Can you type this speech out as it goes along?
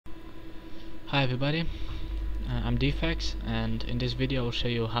Hi everybody, I'm Defects, and in this video I'll show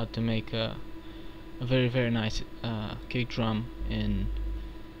you how to make a very nice kick drum in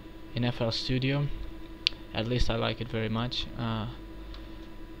FL Studio. At least I like it very much. I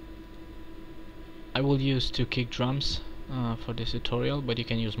will use 2 kick drums for this tutorial, but you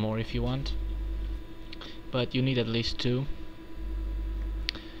can use more if you want. But you need at least 2.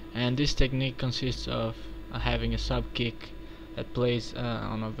 And this technique consists of having a sub kick that plays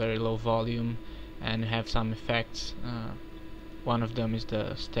on a very low volume and have some effects. One of them is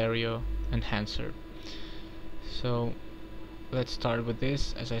the stereo enhancer. So let's start with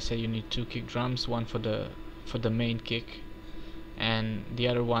this. As I said, you need 2 kick drums, one for the main kick, and the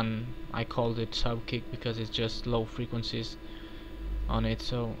other one I called it sub kick because it's just low frequencies on it.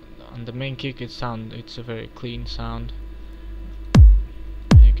 So on the main kick it's a very clean sound.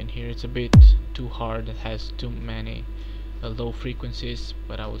 You can hear it's a bit too hard, it has too many low frequencies,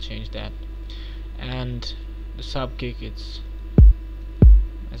 but I will change that. And the sub kick, it's,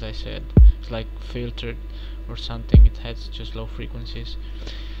 as I said, it's like filtered or something, it has just low frequencies.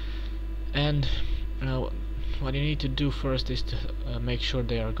 And what you need to do first is to make sure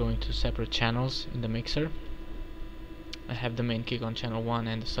they are going to separate channels in the mixer. I have the main kick on channel 1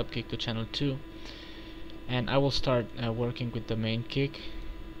 and the sub kick to channel 2, and I will start working with the main kick.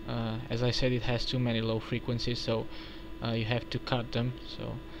 As I said, it has too many low frequencies, so you have to cut them.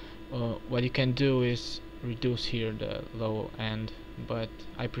 So what you can do is reduce here the low end, but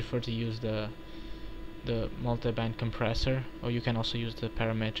I prefer to use the multi-band compressor, or you can also use the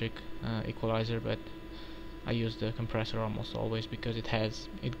parametric equalizer, but I use the compressor almost always because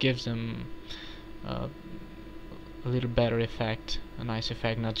it gives them a little better effect, a nice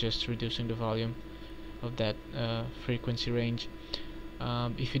effect, not just reducing the volume of that frequency range.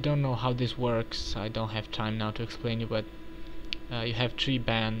 If you don't know how this works, I don't have time now to explain you, but you have 3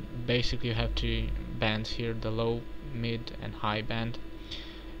 bands. Basically you have 3 bands here, the low, mid and high band,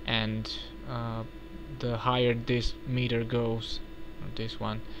 and the higher this meter goes, or this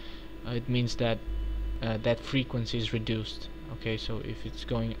one, it means that that frequency is reduced. Okay, so if it's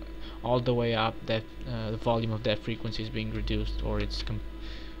going all the way up, that the volume of that frequency is being reduced, or it's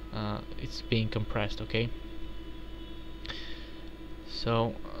being compressed. Okay,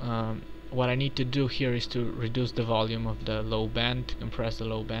 so what I need to do here is to reduce the volume of the low band, to compress the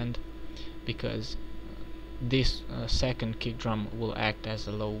low band, because this second kick drum will act as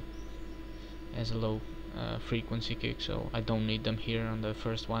a low frequency kick, so I don't need them here on the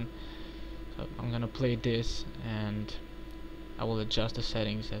first one. So I'm gonna play this and I will adjust the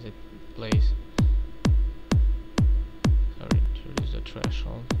settings as it plays. Sorry, to reduce the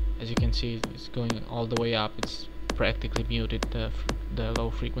threshold. As you can see, it's going all the way up, it's practically muted the low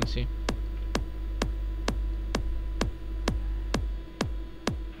frequency.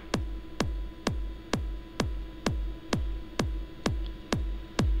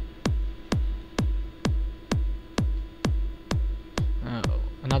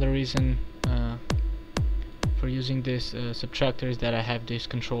 Another reason for using this subtractor is that I have these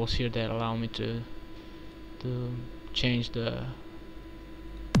controls here that allow me to change the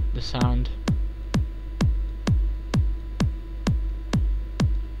sound.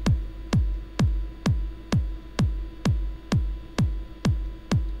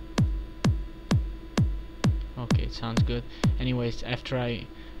 Okay, it sounds good. Anyways, after I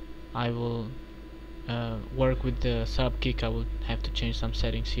will work with the sub kick, I will have to change some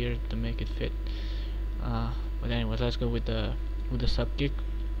settings here to make it fit. But anyways, let's go with the sub kick.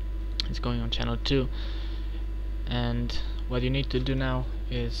 It's going on channel 2, and what you need to do now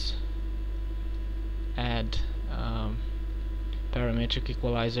is add parametric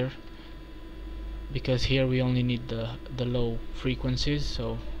equalizer, because here we only need the low frequencies.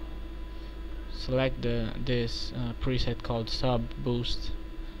 So select this preset called sub boost,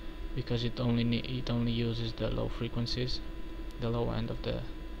 because it only uses the low frequencies, the low end of the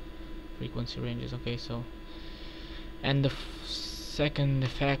frequency ranges. Okay, so, and the second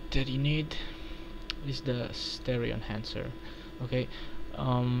effect that you need is the stereo enhancer. Okay,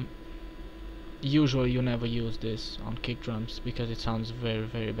 usually you never use this on kick drums because it sounds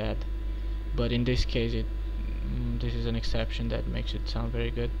very bad, but in this case this is an exception that makes it sound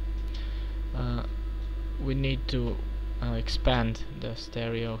very good. We need to expand the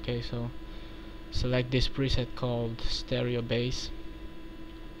stereo. Okay, so select this preset called stereo bass.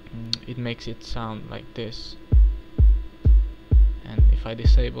 It makes it sound like this, and if I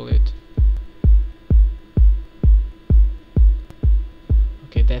disable it,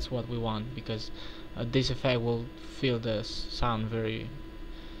 okay, that's what we want, because this effect will fill the sound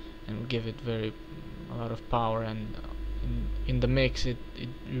and give it a lot of power, and in the mix it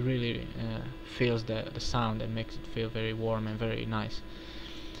really feels the sound and makes it feel very warm and very nice.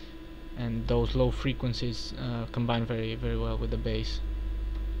 And those low frequencies combine very well with the bass.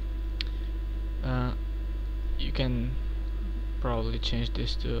 You can probably change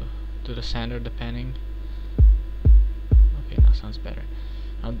this to the center depending. Okay, now sounds better.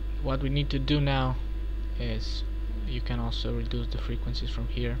 Now what we need to do now is you can also reduce the frequencies from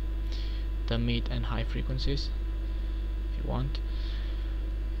here, the mid and high frequencies if you want.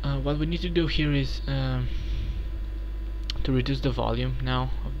 What we need to do here is to reduce the volume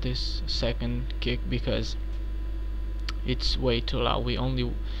now of this second kick because it's way too loud. We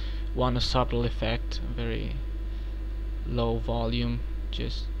only want a subtle effect, a very low volume,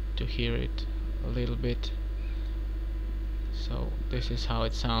 just to hear it a little bit. So this is how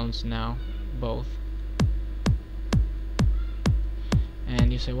it sounds now, both.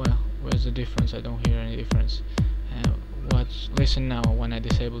 And you say, well, where's the difference? I don't hear any difference. Listen now when I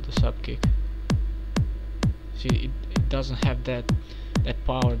disable the sub kick. See, it doesn't have that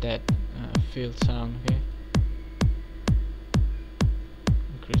power, that field sound. Okay,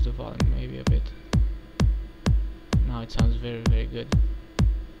 increase the volume maybe a bit. Now it sounds very good.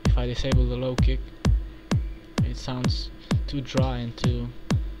 If I disable the low kick, it sounds too dry and too,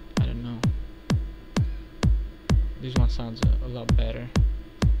 I don't know. This one sounds a lot better.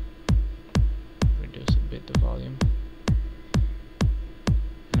 Reduce a bit the volume.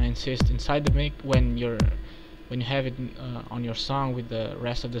 And I insist inside the mic when you have it on your song with the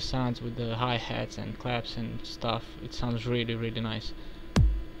rest of the sounds, with the hi-hats and claps and stuff, it sounds really nice.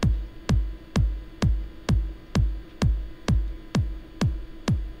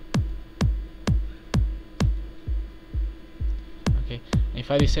 Okay, if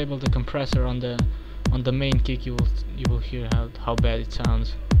I disable the compressor on the main kick, you will hear how bad it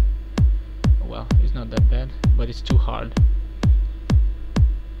sounds. Well, it's not that bad, but it's too hard.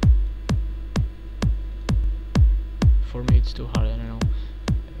 For me it's too hard. I don't know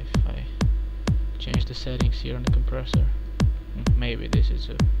if I change the settings here on the compressor. Maybe this is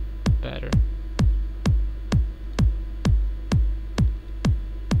better.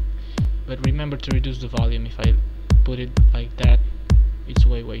 But remember to reduce the volume. If I put it like that, it's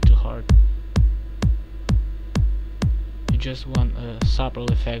way too hard. You just want a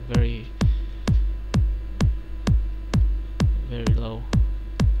subtle effect, very low,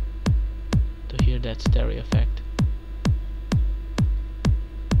 to hear that stereo effect.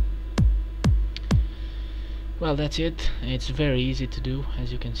 Well, that's it. It's very easy to do,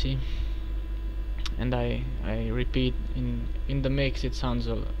 as you can see. And I repeat, in the mix it sounds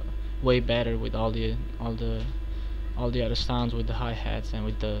way better with all the other sounds, with the hi-hats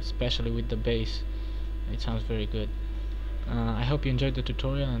and especially with the bass. It sounds very good. I hope you enjoyed the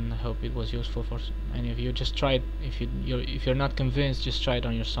tutorial, and I hope it was useful for any of you. Just try it. If you're not convinced, just try it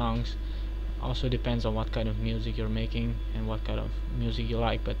on your songs. Also depends on what kind of music you're making and what kind of music you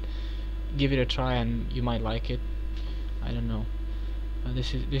like, but give it a try and you might like it. I don't know.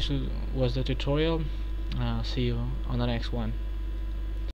 This was the tutorial. See you on the next one.